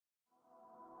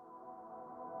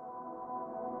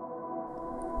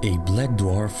A black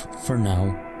dwarf, for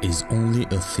now, is only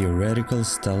a theoretical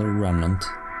stellar remnant,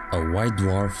 a white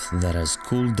dwarf that has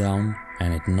cooled down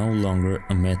and it no longer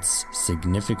emits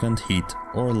significant heat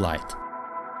or light.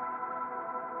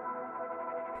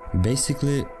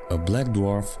 Basically, a black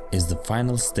dwarf is the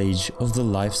final stage of the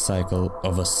life cycle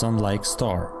of a sun-like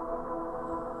star.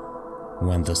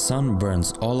 When the sun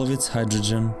burns all of its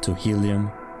hydrogen to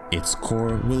helium, its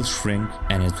core will shrink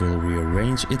and it will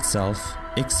rearrange itself,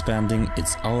 expanding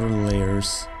its outer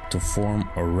layers to form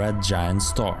a red giant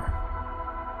star.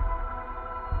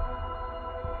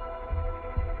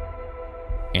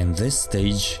 In this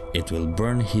stage, it will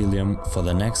burn helium for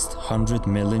the next 100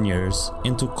 million years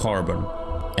into carbon,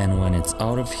 and when it's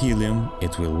out of helium,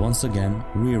 it will once again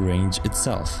rearrange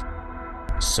itself.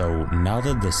 So now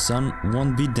that the sun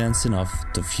won't be dense enough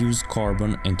to fuse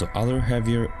carbon into other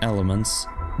heavier elements,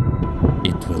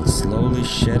 it will slowly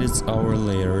shed its outer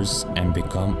layers and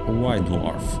become a white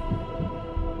dwarf.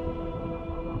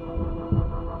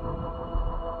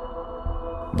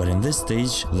 But in this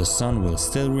stage, the sun will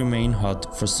still remain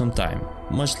hot for some time,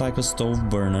 much like a stove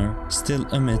burner still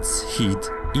emits heat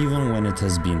even when it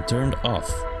has been turned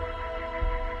off.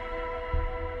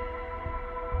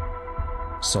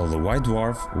 So the white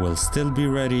dwarf will still be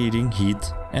radiating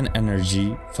heat and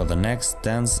energy for the next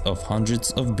tens of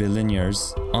hundreds of billion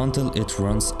years until it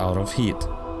runs out of heat.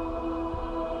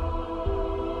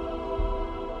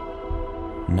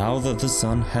 Now that the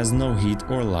sun has no heat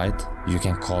or light, you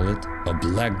can call it a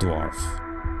black dwarf.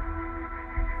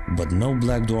 But no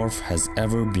black dwarf has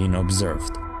ever been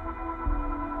observed.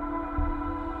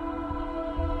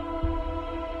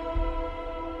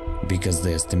 Because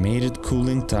the estimated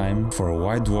cooling time for a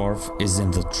white dwarf is in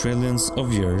the trillions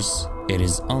of years, it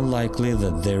is unlikely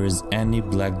that there is any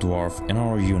black dwarf in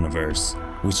our universe,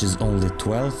 which is only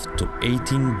 12 to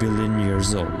 18 billion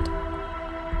years old.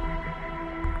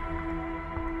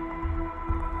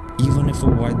 Even if a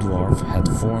white dwarf had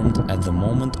formed at the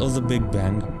moment of the Big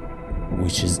Bang,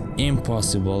 which is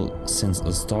impossible since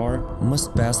a star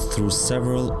must pass through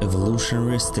several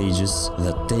evolutionary stages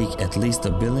that take at least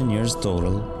a billion years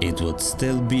total, it would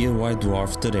still be a white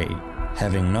dwarf today,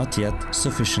 having not yet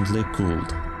sufficiently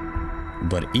cooled.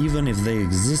 But even if they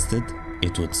existed,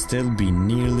 it would still be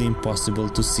nearly impossible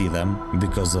to see them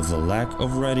because of the lack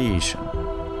of radiation.